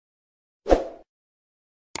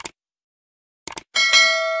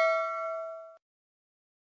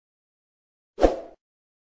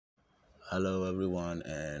Hello everyone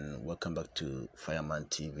and welcome back to Fireman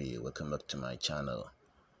TV. Welcome back to my channel,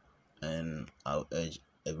 and I'll urge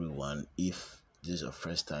everyone, if this is your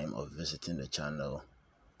first time of visiting the channel,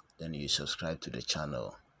 then you subscribe to the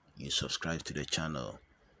channel.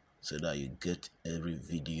 So that you get every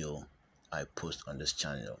video I post on this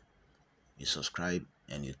channel. You subscribe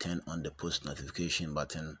and you turn on the post notification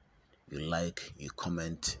button. You like, you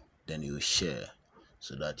comment, then you share,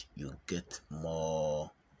 so that you get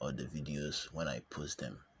more of the videos when I post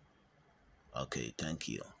them. Okay, thank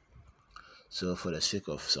you. So for the sake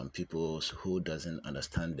of some people who doesn't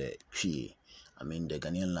understand the the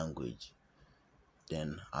Ghanaian language,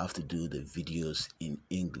 then I have to do the videos in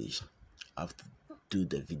English.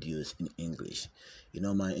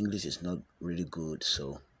 My English is not really good,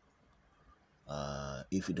 so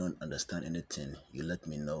if you don't understand anything, you let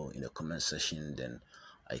me know in the comment section, then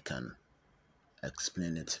I can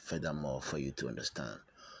explain it furthermore for you to understand.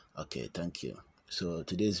 Okay, thank you. So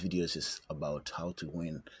today's videos is about how to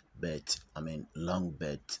win long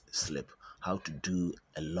bet slip. How to do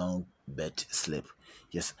a long bet slip.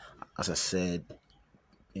 Yes, as I said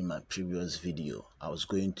in my previous video, I was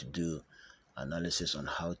going to do analysis on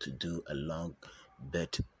how to do a long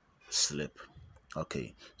bet slip.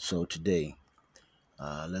 Okay, so today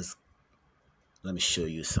let me show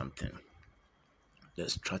you something. The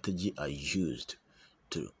strategy I used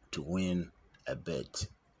to win a bet.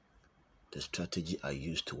 The strategy I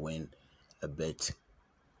used to win a bet,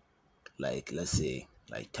 like let's say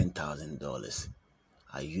like $10,000.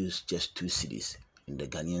 I used just 2 cedis in the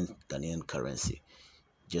Ghanaian currency,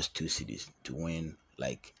 just 2 cedis to win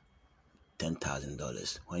like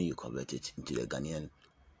 $10,000. When you convert it into the Ghanaian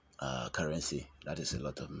currency, that is a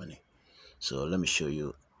lot of money. So let me show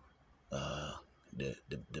you the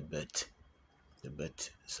bet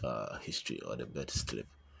history, or the bet slip.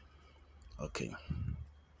 Okay,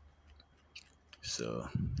 so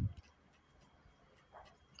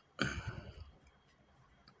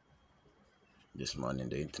this morning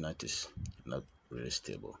the internet is not really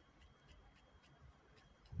stable.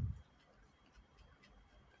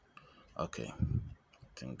 Okay, I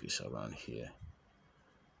think it's around here.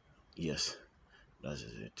 Yes, that is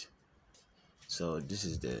it. So this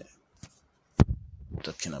is the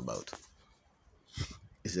talking about.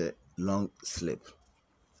 It's a long slip,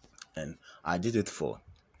 and I did it for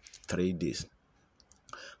 3 days.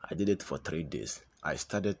 I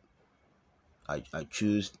started. I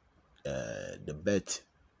choose the bet.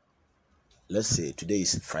 Let's say today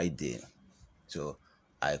is Friday, so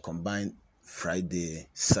I combine Friday,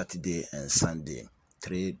 Saturday, and Sunday.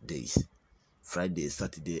 3 days. Friday,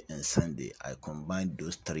 Saturday, and Sunday. I combine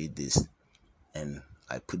those 3 days and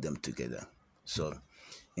I put them together. So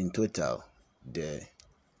in total, the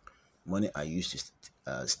money I used to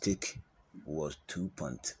stake was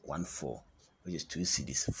 2.14, which is 2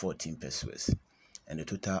 cedis, 14 pesos, and the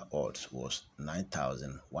total odds was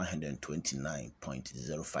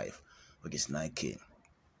 9,129.05, which is 9k.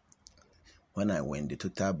 When I win, the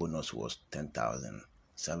total bonus was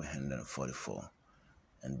 10,744,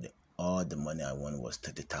 and all the money I won was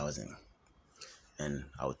 30,000. And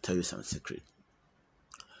I'll tell you some secret.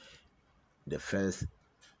 The first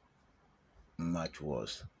match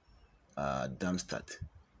was Darmstadt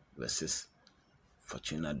versus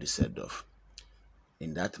Fortuna Düsseldorf.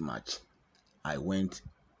 In that match, I went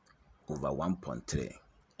over 1.3,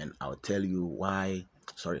 and I'll tell you why.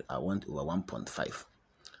 Sorry, I went over 1.5.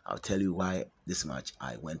 I'll tell you why this match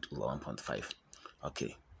I went over 1.5.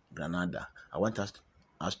 Okay, Granada. I want us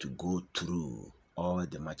to go through all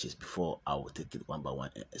the matches before I will take it one by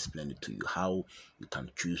one and explain it to you how you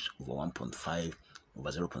can choose over 1.5,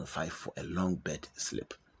 over 0.5 for a long bet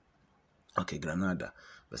slip. Okay, Granada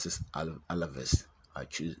versus Alaves, I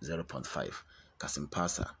choose 0.5.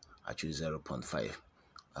 Kasimpasa, I choose 0.5.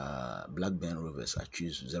 Blackburn Rovers, I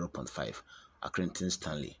choose 0.5. Accrington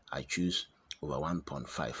Stanley, I choose over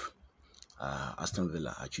 1.5. Aston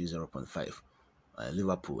Villa, I choose 0.5.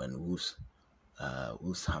 Liverpool and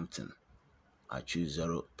Wolverhampton, I choose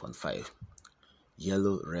 0.5.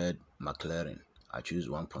 Yellow Red McLaren, I choose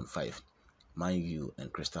 1.5. Man U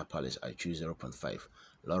and Crystal Palace, I choose 0.5.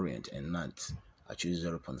 Lorient and Nantes, I choose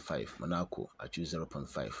 0.5. Monaco, I choose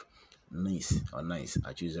 0.5. Nice,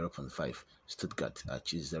 I choose 0.5. Stuttgart, I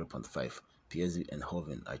choose 0.5. PSV and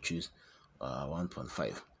Hoven, I choose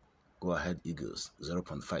 1.5. Go Ahead Eagles,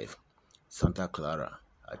 0.5. Santa Clara,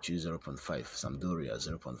 I choose 0.5. Sampdoria,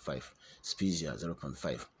 0.5. Spezia,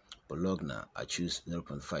 0.5. Bologna, I choose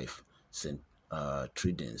 0.5. St.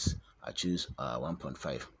 Tridents, I choose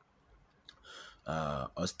 1.5.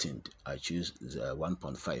 Austin, I choose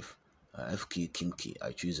 1.5. FK Kimki,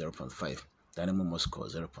 I choose 0.5. Dynamo Moscow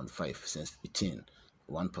 0.5, Saint Etienne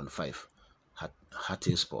 1.5,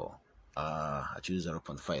 Hatayspor I choose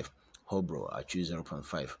 0.5, Hobro I choose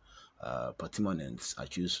 0.5, Portimonense I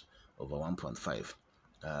choose over 1.5,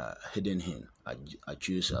 Hiddenheim I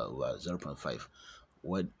choose over 0.5,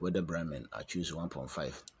 Werder Bremen I choose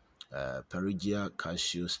 1.5, Perugia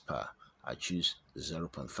Calcio Spa I choose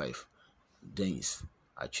 0.5, Danes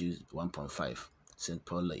I choose 1.5, St.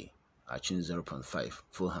 Pauli I choose 0.5,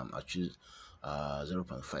 Fulham I choose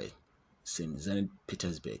 0.5, St. Zenit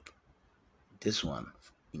Petersburg, this one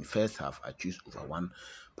in first half I choose over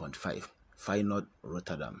 1.5, Feyenoord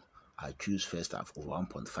Rotterdam I choose first half over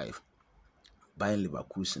 1.5, Bayern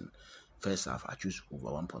Leverkusen first half I choose over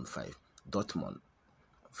 1.5, Dortmund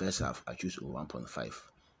first half I choose over 1.5,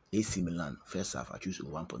 AC Milan first half I choose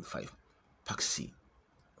over 1.5, Paxi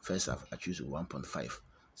first half I choose over 1.5,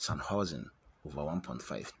 Sandhausen over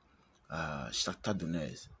 1.5, Shakhtar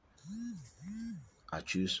Donetsk I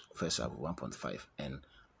choose first half 1.5, and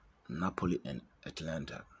Napoli and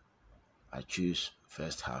Atlanta I choose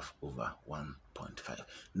first half over 1.5.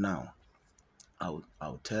 Now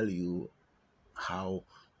I'll tell you how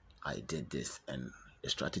I did this and the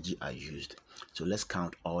strategy I used. So let's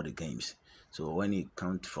count all the games. So when you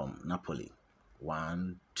count from Napoli,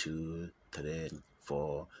 1, 2, 3,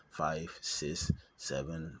 4, 5, 6,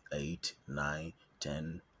 7, 8, 9,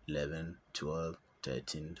 10, 11, 12,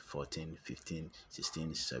 13, 14, 15,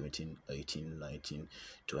 16, 17, 18, 19,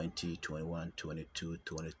 20, 21, 22,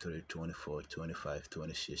 23, 24, 25,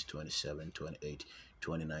 26, 27, 28,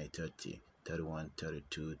 29, 30, 31,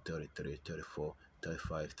 32, 33, 34,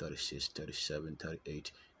 35, 36, 37,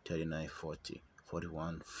 38, 39, 40,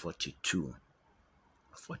 41, 42.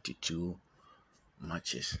 42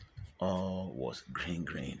 matches. All was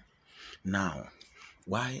green. Now,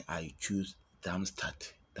 why I choose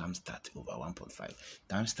Darmstadt over 1.5?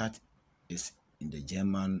 Darmstadt is in the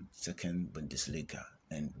German second Bundesliga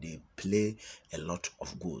and they play a lot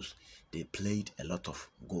of goals. They played a lot of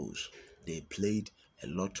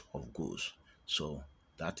goals. So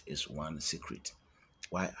that is one secret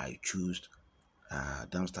why I choose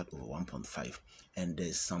Darmstadt over 1.5. And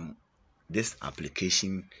there's this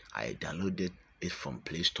application I downloaded it from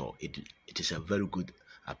Play Store. It is a very good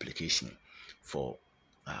application for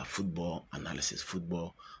football analysis,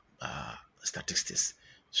 football statistics.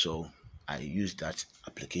 So I use that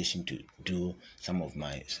application to do some of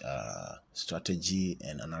my strategy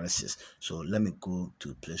and analysis. So let me go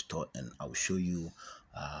to Play Store and I'll show you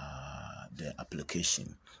the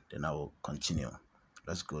application. Then I will continue.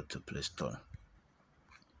 Let's go to Play Store.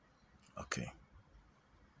 Okay.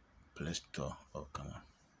 Play Store. Oh, come on.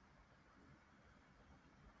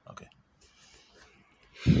 Okay.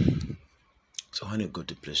 So when you go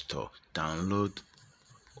to Play Store, download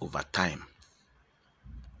overtime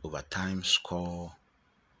score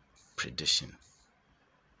prediction.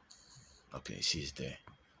 Okay, see it's there.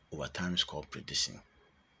 Overtime score prediction.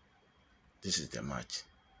 This is the match.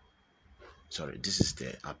 Sorry, this is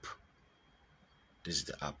the app.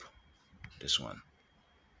 This one.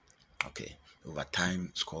 Okay,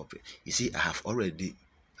 overtime score. You see, I have already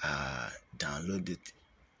downloaded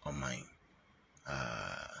on my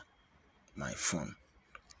my phone.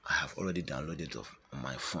 I have already downloaded it on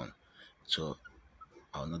my phone, so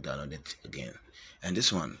I'll not download it again. And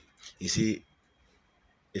this one, you see,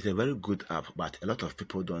 it's a very good app, but a lot of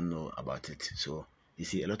people don't know about it. So you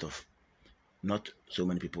see, not so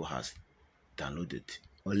many people has downloaded.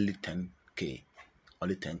 Only 10k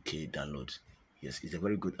downloads. Yes, it's a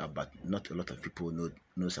very good app, but not a lot of people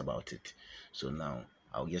knows about it. So now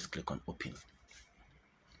I'll just click on open.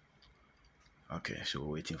 Okay, so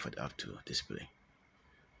we're waiting for the app to display.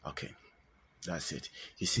 Okay, that's it.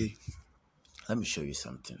 You see, let me show you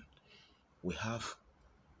something. We have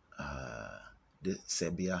the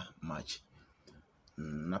Serbia match,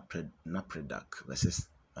 Napredak versus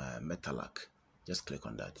Metalak. Just click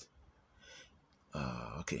on that.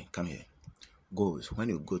 Okay, come here. Goals. When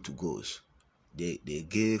you go to goals, they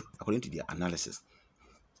gave, according to their analysis,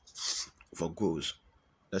 for goals,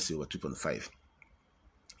 let's say over 2.5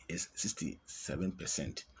 is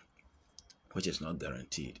 67%, which is not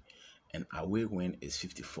guaranteed, and away win is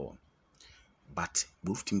 54. But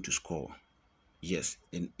both team to score, yes,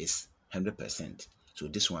 and it's 100%. So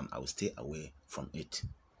this one I will stay away from it.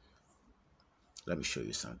 Let me show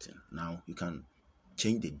you something. Now you can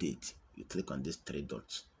change the date. You click on these three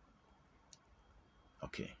dots.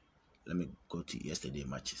 Okay, let me go to yesterday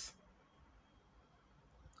matches.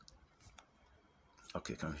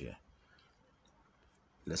 Okay, come here.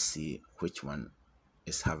 Let's see which one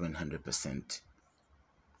is having 100%.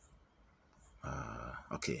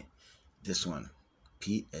 Okay, this one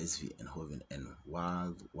PSV Eindhoven and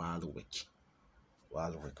Wildwick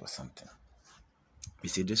or something. You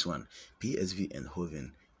see this one, PSV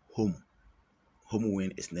Eindhoven home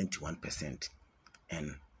win is 91%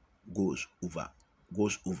 and goes over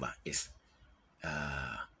is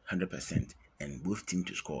 100% and both team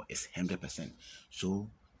to score is 100%. So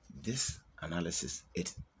this analysis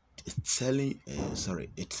it is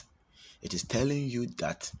telling you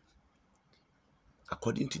that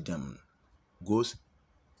according to them, goals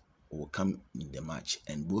will come in the match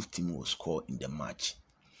and both teams will score in the match.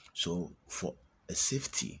 So for a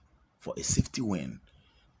safety win,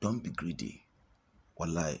 don't be greedy.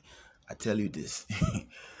 Wallahi, I tell you this.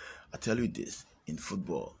 I tell you this, in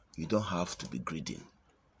football, you don't have to be greedy.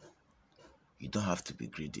 You don't have to be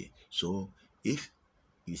greedy. So if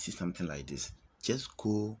you see something like this, just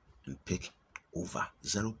go and pick over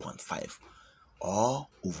 0.5 or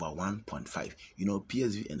over 1.5. You know,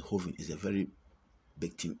 PSV Eindhoven is a very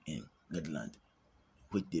big team in Netherlands,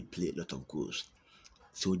 which they play a lot of goals.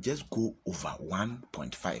 So just go over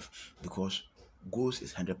 1.5 because goals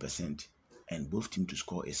is 100% and both teams to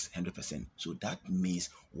score is 100%. So that means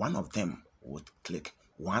one of them would click,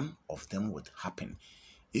 one of them would happen.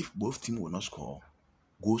 If both teams will not score,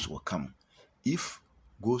 goals will come. If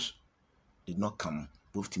goals did not come,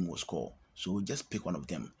 both teams will score. So just pick one of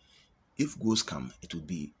them. If goals come, it will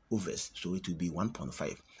be overs, so it will be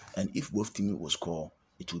 1.5. And if both teams will score,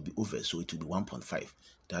 it will be overs, so it will be 1.5.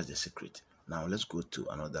 That's the secret. Now let's go to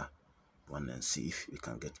another one and see if we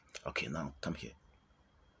can get. Okay, now come here.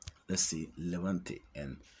 Let's see Levante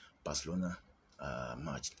and Barcelona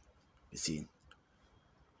match. You see,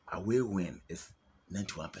 away win is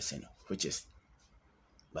 91%, which is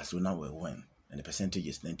Barcelona will win, and the percentage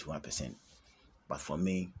is 91%. But for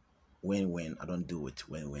me, win, I don't do it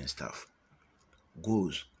win stuff.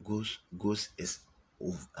 Goals is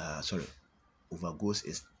over goals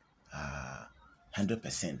is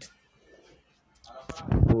 100%.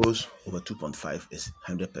 Goals over 2.5 is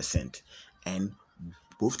 100%, and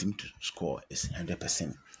both teams to score is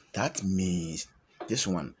 100%. That means this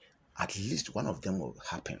one, at least one of them will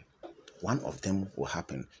happen. One of them will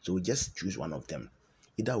happen. So we just choose one of them.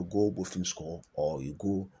 Either we go both teams score or you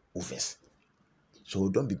go overs. So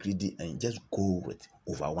don't be greedy and just go with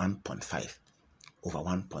over 1.5. Over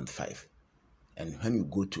 1.5. And when you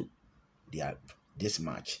go to this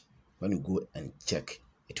match, when you go and check,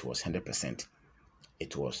 it was 100%.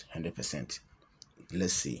 It was 100%.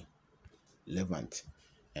 Let's see. Levante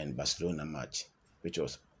and Barcelona match, which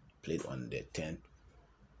was played on the 10th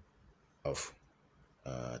of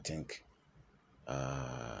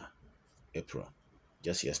April,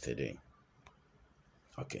 just yesterday.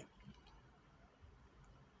 Okay.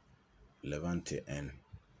 Levante and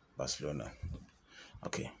Barcelona.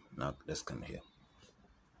 Okay, now let's come here.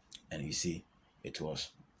 And you see, it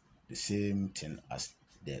was the same thing as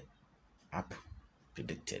the app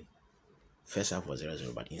predicted. First half was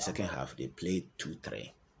 0-0, but in second half they played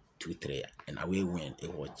 2-3, and away win.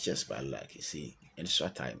 It was just by luck. You see, in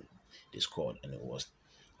short time they scored, and it was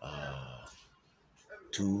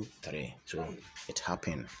 2-3. So it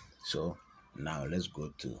happened. So now let's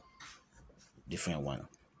go to different one.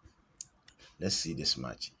 Let's see this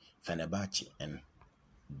match: Fenerbahce and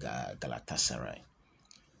Galatasaray.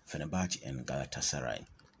 Fenerbahce and Galatasaray.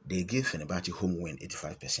 They gave Fenerbahce home win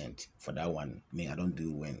 85%. For that one, me, I don't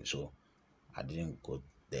do win, so I didn't go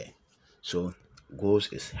there. So goals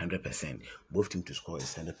is 100%. Both teams to score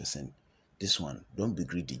is 100%. This one, don't be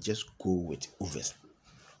greedy. Just go with overs.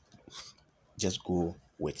 Just go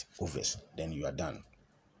with overs. Then you are done.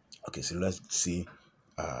 Okay, so let's see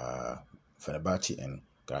Fenerbahce and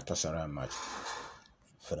Galatasaray match.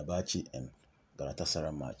 Fenerbahce and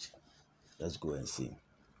Galatasaray match. Let's go and see.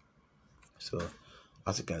 So,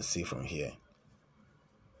 as you can see from here,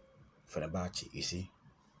 Fenerbahce, you see,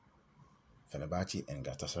 Fenerbahce and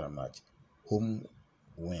Galatasaray match, home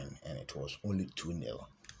win, and it was only 2-0.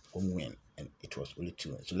 Home win, and it was only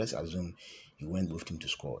 2-0. So let's assume you win both teams to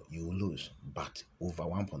score, you will lose, but over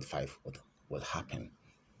 1.5 will happen.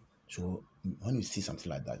 So when you see something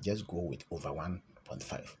like that, just go with over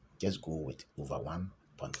 1.5. Just go with over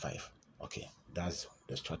 1.5. Okay, that's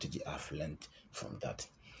the strategy I've learned from that.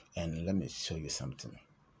 And let me show you something.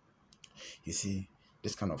 You see,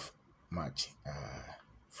 this kind of match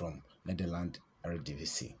from Netherlands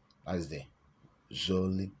Eredivisie, that's the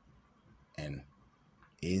Zoli and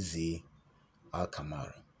AZ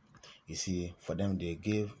Alkmaar. You see, for them they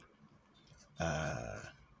give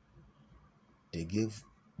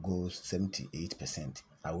goals 78%.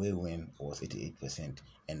 Away win was 88%,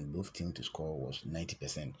 and both teams to score was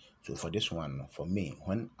 90%. So for this one, for me,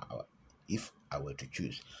 when if I were to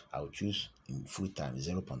choose, I would choose in full time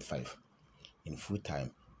 0.5. In full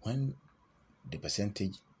time, when the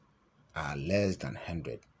percentage are less than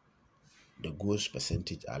 100, the goals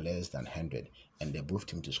percentage are less than 100, and the both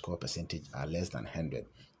team to score percentage are less than 100,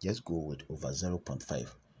 just go with over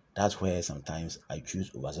 0.5. That's where sometimes I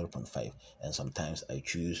choose over 0.5, and sometimes I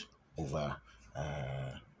choose over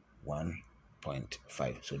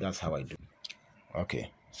 1.5. So that's how I do.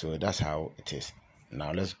 Okay, so that's how it is.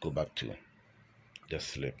 Now let's go back to the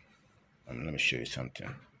slip, and let me show you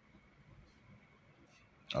something.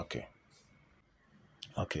 Okay,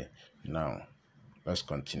 now let's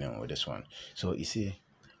continue with this one. So you see,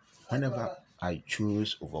 whenever I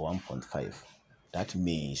choose over 1.5, that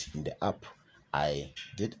means in the app I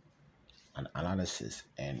did an analysis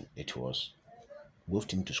and it was both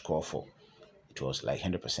team to score for. It was like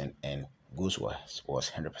 100% and goals was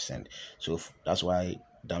 100%. So that's why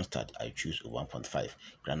Darmstadt I choose 1.5,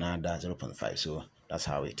 Granada 0.5. So that's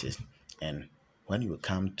how it is. And when you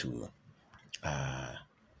come to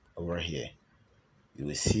over here, you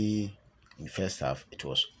will see in first half it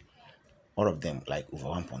was all of them like over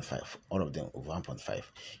 1.5, all of them over 1.5.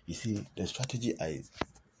 You see, the strategy I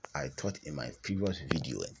taught in my previous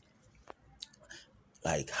video,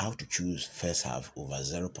 like how to choose first half over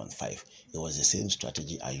 0.5, it was the same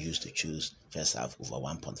strategy I used to choose first half over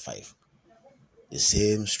 1.5. The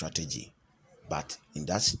same strategy, but in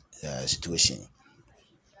that situation,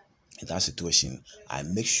 I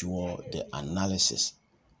make sure the analysis,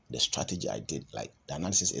 the strategy I did, like the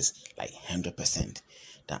analysis is like 100%.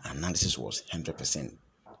 The analysis was 100%.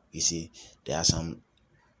 You see, there are some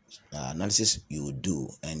analysis you will do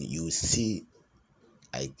and you see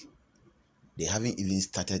like they haven't even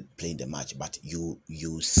started playing the match, but you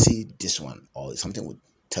see this one or something would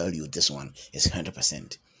tell you this one is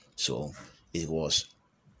 100%. So it was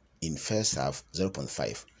in first half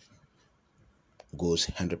 0.5 goes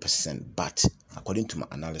 100%, but according to my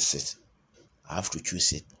analysis I have to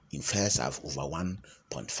choose it in first half over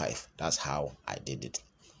 1.5. That's how I did it.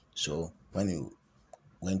 So when you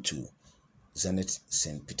went to Zenit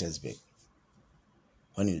St. Petersburg,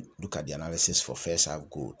 when you look at the analysis for first half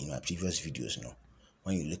goal in my previous videos,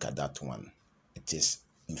 when you look at that one, it is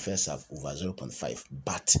in first half over 0.5,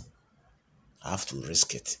 but I have to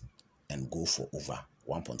risk it and go for over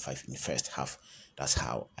 1.5 in first half. That's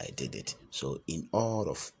how I did it. So in all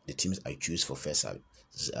of the teams I choose for first half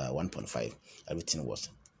 1.5, everything was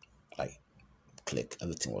like click.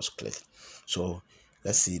 Everything was click. So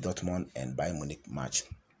let's see Dortmund and Bayern Munich match.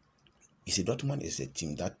 You see, Dortmund is a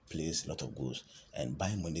team that plays a lot of goals, and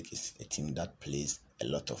Bayern Munich is a team that plays a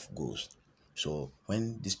lot of goals. So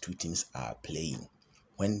when these two teams are playing,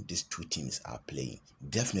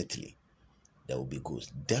 definitely there will be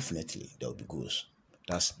goals. Definitely there will be goals.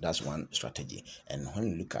 That's one strategy. And when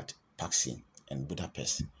you look at Paxi and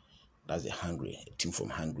Budapest, that's the Hungary, a team from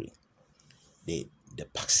Hungary. The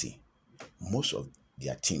Paxi, most of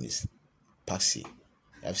their teams, Paxi,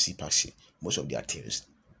 FC Paxi, most of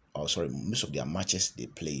their matches they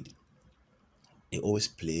played, they always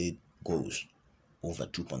played goals over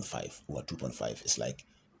 2.5. Over 2.5. It's like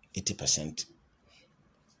 80%.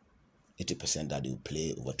 80% that they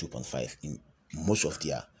play over 2.5 in most of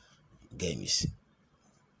their games.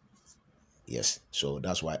 Yes, so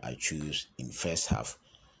that's why I choose in first half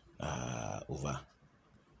over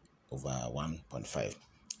 1.5.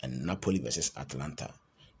 And Napoli versus Atalanta.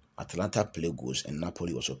 Atalanta play goals and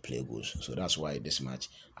Napoli also play goals. So that's why this match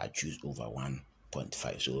I choose over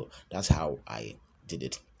 1.5. So that's how I did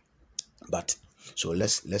it. But so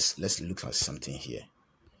let's look at something here.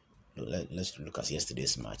 Let's look at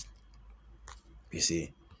yesterday's match. You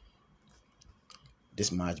see,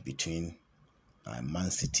 this match between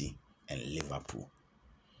Man City and Liverpool.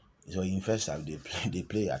 So in first half they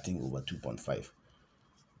play I think over 2.5.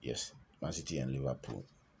 Yes, Man City and Liverpool.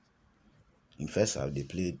 In first half they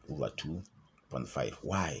played over 2.5.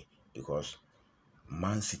 Why? Because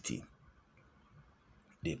Man City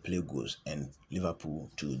they play goals and Liverpool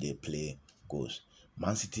too they play goals.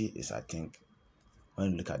 Man City is, I think,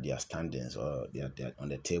 when you look at their standings or they're on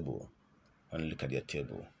the table, when you look at their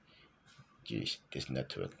table, geez, this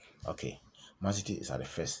network. Okay, Man City is at the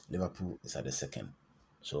first, Liverpool is at the second.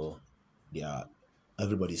 So they are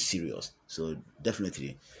everybody's serious. So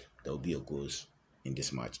definitely there will be a goals in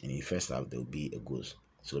this match. And in the first half there will be a goals.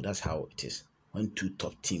 So that's how it is. When two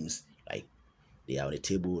top teams like they are on the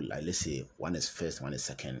table, like let's say one is first, one is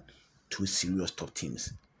second, two serious top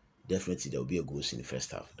teams, definitely there will be a goals in the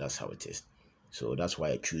first half. That's how it is. So that's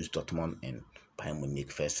why I choose Dortmund and Bayern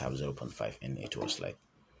Munich first half 0.5, and it was like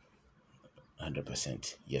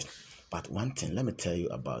 100%. Yes. But one thing, let me tell you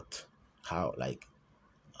about how like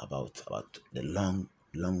about the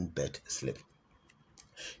long bet slip.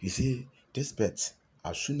 You see, this bet,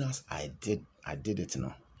 as soon as I did it,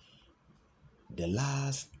 the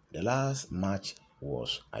last match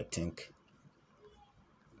was, I think,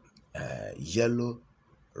 yellow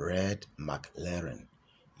red McLaren,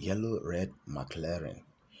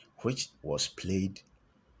 which was played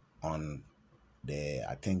on the,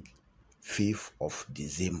 I think, 5th of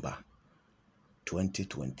December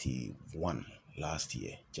 2021, last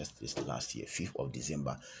year, just this last year, 5th of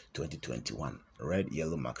December 2021. Red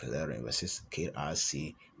Yellow McLaren versus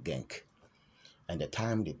KRC Genk. And the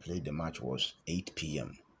time they played the match was 8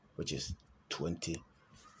 p.m., which is 20:00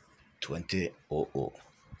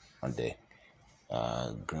 on the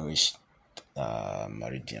Greenwich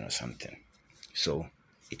Meridian or something. So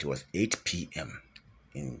it was 8 p.m.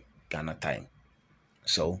 in Ghana time.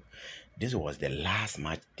 So this was the last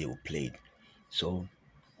match they played. So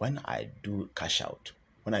when I do cash out,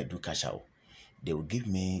 they will give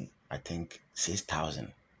me, I think,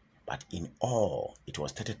 6,000. But in all, it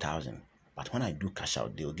was 30,000. But when I do cash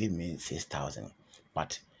out, they will give me 6,000.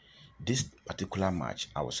 But this particular match,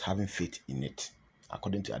 I was having faith in it,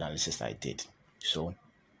 according to analysis I did. So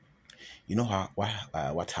you know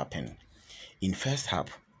what happened in first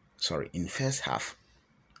half. Let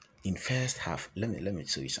me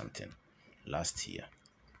show you something. Last year,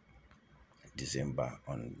 December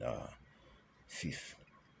on 5th,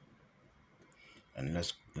 and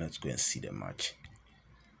let's go and see the match.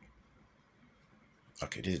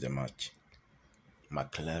 Okay, this is the match.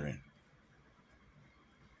 McLaren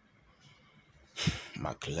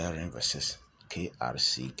versus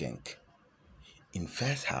KRC Genk. In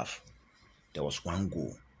first half, there was one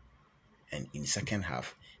goal, and in second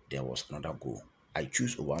half, there was another goal. I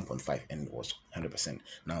choose 1.5 and it was 100%.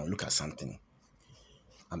 Now look at something.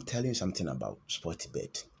 I'm telling you something about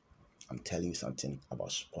Sportybet. and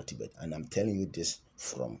I'm telling you this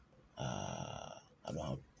from I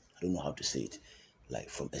don't know how to say it, like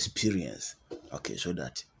from experience. Okay, so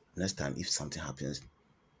that next time if something happens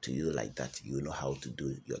to you like that, you know how to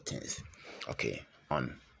do your things. Okay,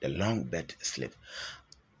 on the long bet slip,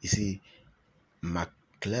 you see,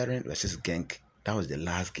 McLaren versus Genk. That was the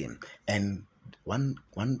last game, and one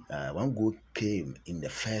goal came in the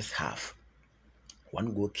first half.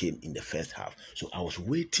 So I was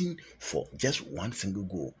waiting for just one single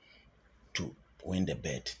goal to win the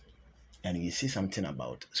bet. And you see something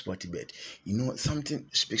about Sportybet, something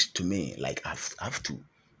speaks to me, like I have to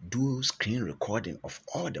do screen recording of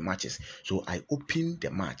all the matches. So I opened the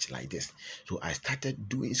match like this. So I started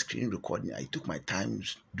doing screen recording. I took my time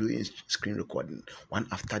doing screen recording one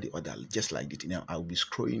after the other, just like it. Now I'll be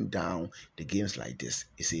scrolling down the games like this.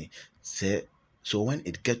 You see, so when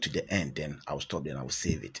it gets to the end, then I'll stop. Then I'll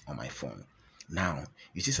save it on my phone. Now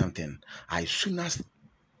you see something. As soon as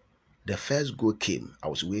the first goal came, I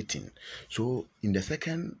was waiting. So in the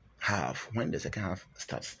second half, when the second half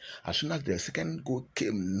starts, as soon as the second goal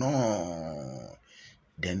came,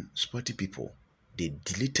 then Sporty people, they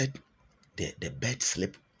deleted the bet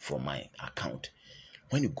slip from my account.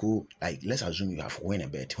 When you go, like, let's assume you have won a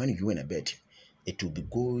bet. When you win a bet, it will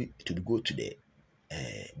go to the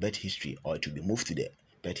bet history, or it will be moved to the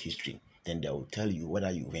bet history. Then they will tell you whether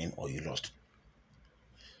you win or you lost.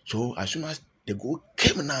 So as soon as the goal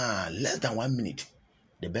came, less than 1 minute,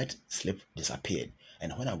 the bet slip disappeared.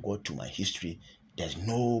 And when I go to my history, there's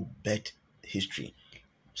no bet history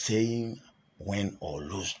saying win or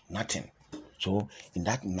lose, nothing. So in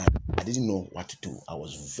that night, I didn't know what to do. I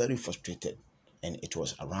was very frustrated, and it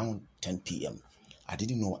was around 10 p.m. I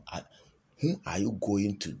didn't know whom are you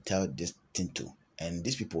going to tell this thing to. And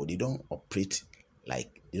these people, they don't operate,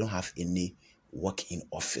 like, they don't have any work in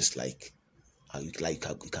office, like you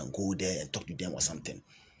can go there and talk to them or something.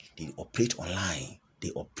 They operate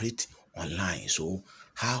online. So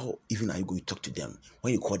how even are you going to talk to them?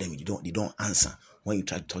 When you call them, they don't answer. When you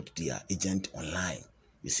try to talk to their agent online,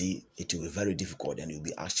 you see, it will be very difficult, and you'll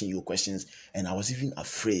be asking you questions. And I was even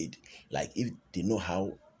afraid, like, if they know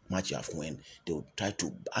how much you have won, they will try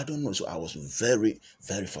to, I don't know. So I was very,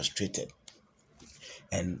 very frustrated.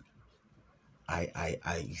 And I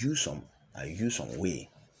use some way.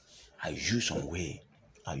 I use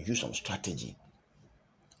some strategy.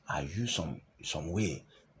 I use some way,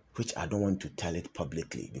 which I don't want to tell it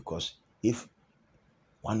publicly, because if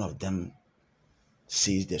one of them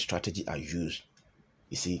sees the strategy I use,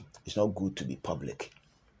 you see, it's not good to be public,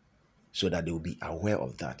 so that they will be aware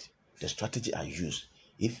of that. The strategy I use,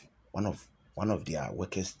 if one of their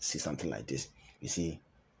workers see something like this, you see,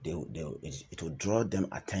 it will draw them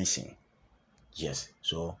attention. Yes,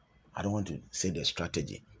 so I don't want to say the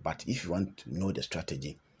strategy, but if you want to know the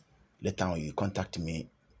strategy, later on you contact me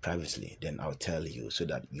privately, then I'll tell you so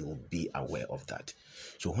that you will be aware of that.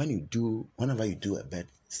 So whenever you do a bet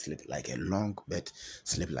slip, like a long bet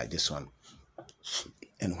slip like this one,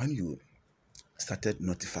 and when you started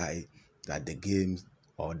notify that the game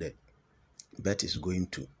or the bet is going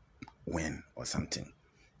to win or something,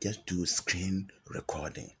 just do screen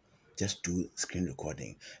recording. Just do screen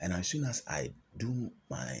recording. And as soon as I do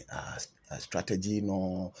my strategy,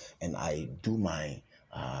 and I do my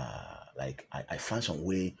I find some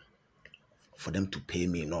way for them to pay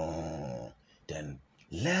me, then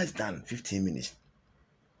less than 15 minutes.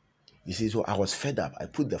 You see, so I was fed up. I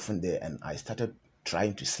put the phone there and I started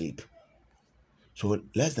trying to sleep. So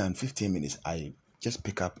less than 15 minutes, I just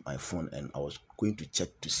pick up my phone and I was going to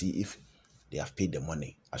check to see if they have paid the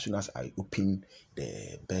money. As soon as I open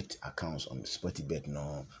the bet accounts on Sportybet,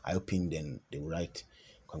 I open, then they write,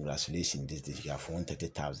 "Congratulations, this you have won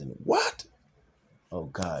 30,000." What? Oh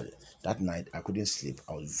God! That night I couldn't sleep.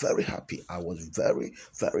 I was very happy. I was very,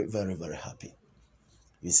 very, very, very happy.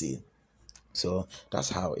 You see, so that's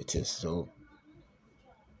how it is. So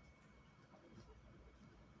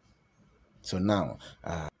now,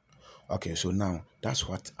 okay. So now that's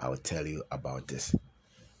what I'll tell you about this.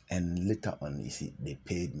 And later on, you see, they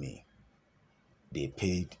paid me. They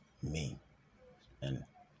paid me, and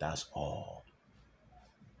that's all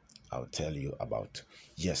I'll tell you about.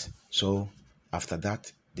 Yes. So after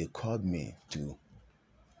that, they called me to.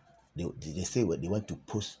 They say they want to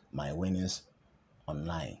post my winnings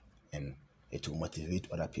online, and it will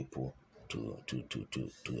motivate other people to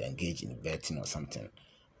engage in betting or something.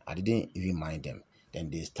 I didn't even mind them. Then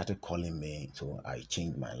they started calling me, so I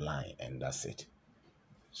changed my line, and that's it.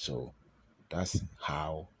 So that's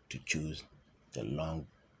how to choose the long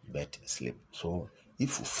bet slip. So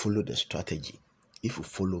if you follow the strategy,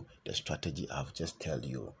 I've just tell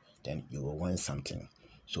you, then you will win something.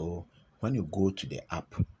 So when you go to the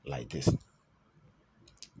app like this,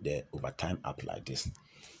 the overtime app like this,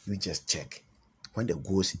 you just check when the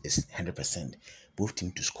goals is 100%, both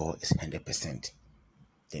team to score is 100%,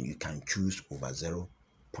 then you can choose over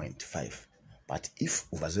 0.5. But if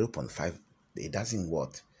over 0.5 it doesn't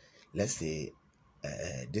work, let's say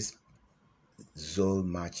this Zol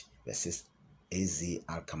match versus AZ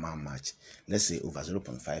Alkmaar match, let's say over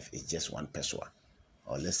 0.5 is just 1 peswa,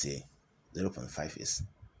 or let's say 0.5 is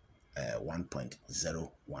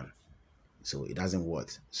 1.01, so it doesn't work.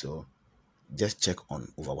 So just check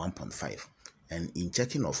on over 1.5, and in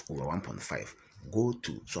checking of over 1.5, go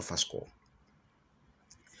to SofaScore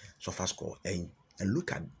and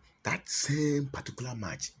look at that same particular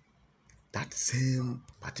match,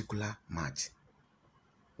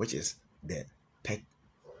 which is the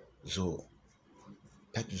Pekzo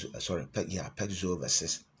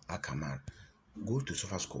versus Alkmaar. Go to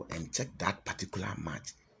SofaScore and check that particular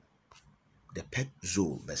match, the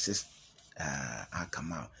Pekzo versus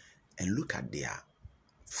Alkmaar, and look at their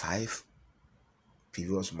 5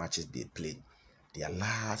 previous matches they played, their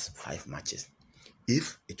last 5 matches.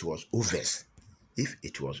 If it was overs,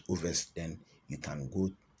 then you can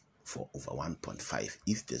go for over 1.5.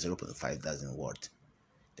 If the 0.5 doesn't work,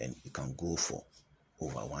 then you can go for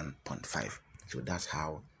over 1.5. So that's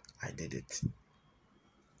how I did it.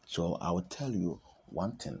 So I will tell you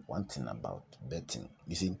one thing about betting.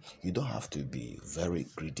 You see, you don't have to be very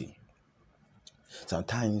greedy.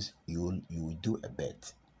 Sometimes you do a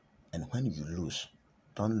bet, and when you lose,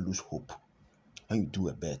 don't lose hope. When you do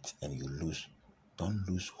a bet and you lose, don't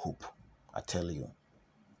lose hope. I tell you,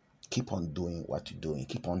 keep on doing what you're doing.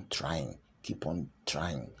 Keep on trying.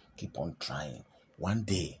 One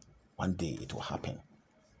day it will happen.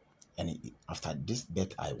 And after this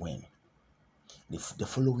bet I win, the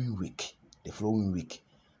following week,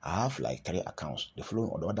 I have like 3 accounts.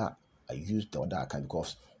 I used the other account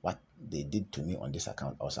because what they did to me on this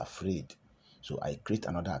account, I was afraid. So I create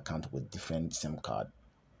another account with different SIM card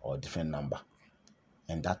or different number.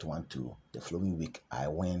 And that one too, the following week, I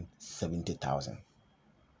won 70,000.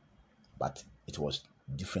 But it was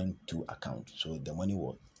different 2 accounts. So the money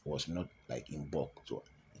was not like in bulk. So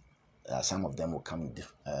some of them will come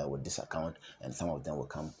with this account, and some of them will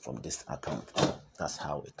come from this account. That's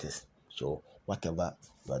how it is. So whatever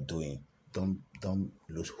you are doing, don't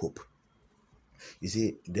lose hope. You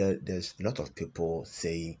see, there's a lot of people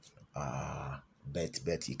saying,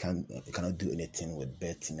 bet, you cannot do anything with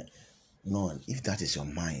betting. No, if that is your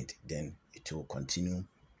mind, then it will continue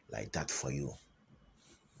like that for you.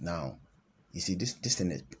 Now, you see, this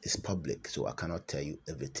thing is public, so I cannot tell you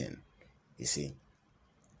everything. You see,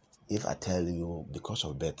 if I tell you because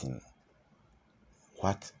of betting,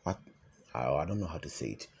 what I don't know how to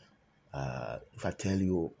say it. If I tell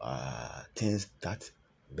you things that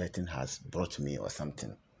betting has brought me or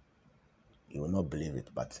something, You will not believe it,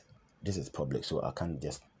 but this is public, so I can't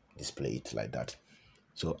just display it like that.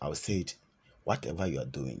 So I'll say it, whatever you are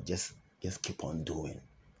doing, just keep on doing,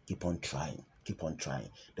 keep on trying, keep on trying.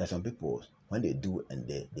 There are some people, when they do and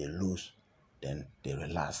they lose, then they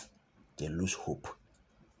relax, they lose hope.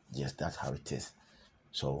 Yes, that's how it is.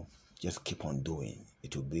 So just keep on doing.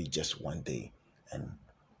 It will be just one day and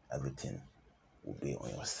everything will be on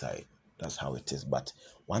your side. That's how it is. But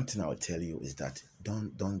one thing I will tell you is that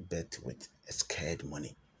don't bet with a scared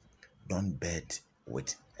money. Don't bet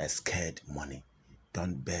with a scared money.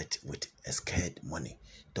 Don't bet with a scared money.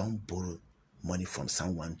 Don't borrow money from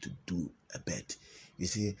someone to do a bet. You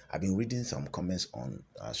see, I've been reading some comments on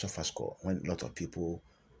SofaScore when a lot of people,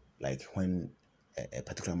 like when a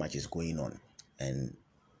particular match is going on and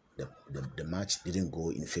the match didn't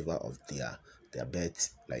go in favor of their bet,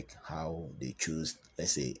 like how they choose,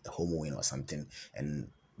 let's say, a home win or something, and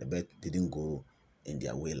the bet didn't go in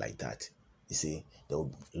their way like that. You see, a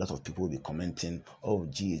lot of people will be commenting, oh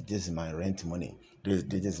gee, this is my rent money, this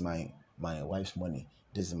is my wife's money,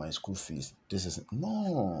 this is my school fees, this is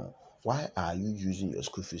no. Why are you using your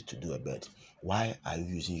school fees to do a bet? Why are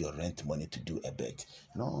you using your rent money to do a bet?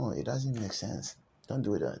 No, it doesn't make sense. Don't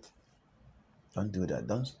do that. Don't do that.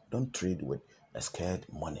 Don't trade with a scared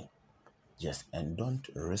money. Yes, and don't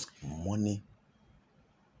risk money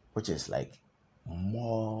which is like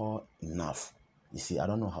more enough. You see, I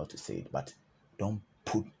don't know how to say it, but don't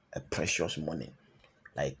put a precious money.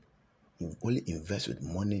 Like, you only invest with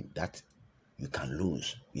money that you can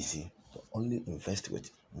lose. You see, so only invest with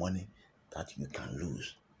money that you can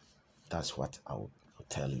lose. That's what I'll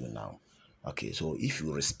tell you now. Okay, so if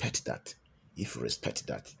you respect that,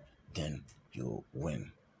 then you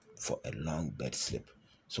win for a long bet slip.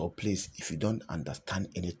 So please, if you don't understand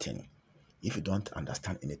anything,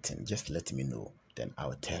 just let me know. Then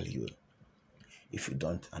I'll tell you. If you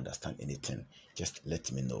don't understand anything, just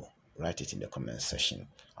let me know. Write it in the comment section.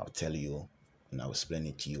 I'll tell you and I'll explain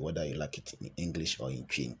it to you, whether you like it in English or in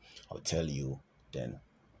Chin. I'll tell you, then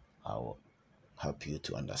I'll help you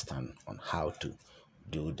to understand on how to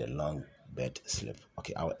do the long bet slip.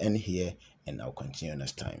 Okay, I'll end here and I'll continue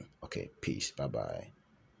next time. Okay, peace. Bye bye.